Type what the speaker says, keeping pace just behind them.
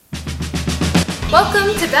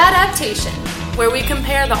Welcome to Adaptation, where we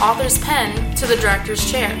compare the author's pen to the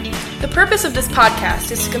director's chair. The purpose of this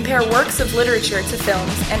podcast is to compare works of literature to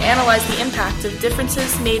films and analyze the impact of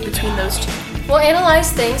differences made between those two. We'll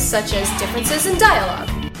analyze things such as differences in dialogue.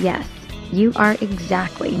 Yes, you are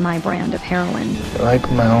exactly my brand of heroine.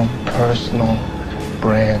 Like my own personal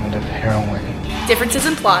brand of heroine. Differences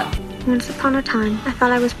in plot. Once upon a time, I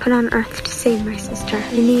thought I was put on Earth to save my sister.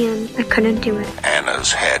 In the end, I couldn't do it.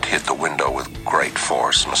 Anna's head hit the window with great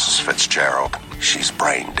force, Mrs. Fitzgerald. She's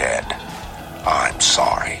brain dead. I'm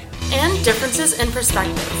sorry. And differences in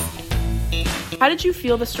perspective. How did you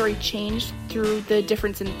feel the story changed through the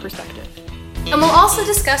difference in perspective? And we'll also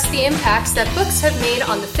discuss the impacts that books have made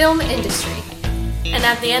on the film industry. And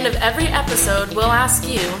at the end of every episode, we'll ask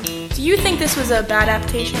you, do you think this was a bad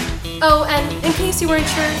adaptation? Oh, and in case you weren't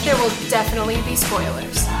sure, there will definitely be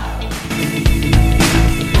spoilers.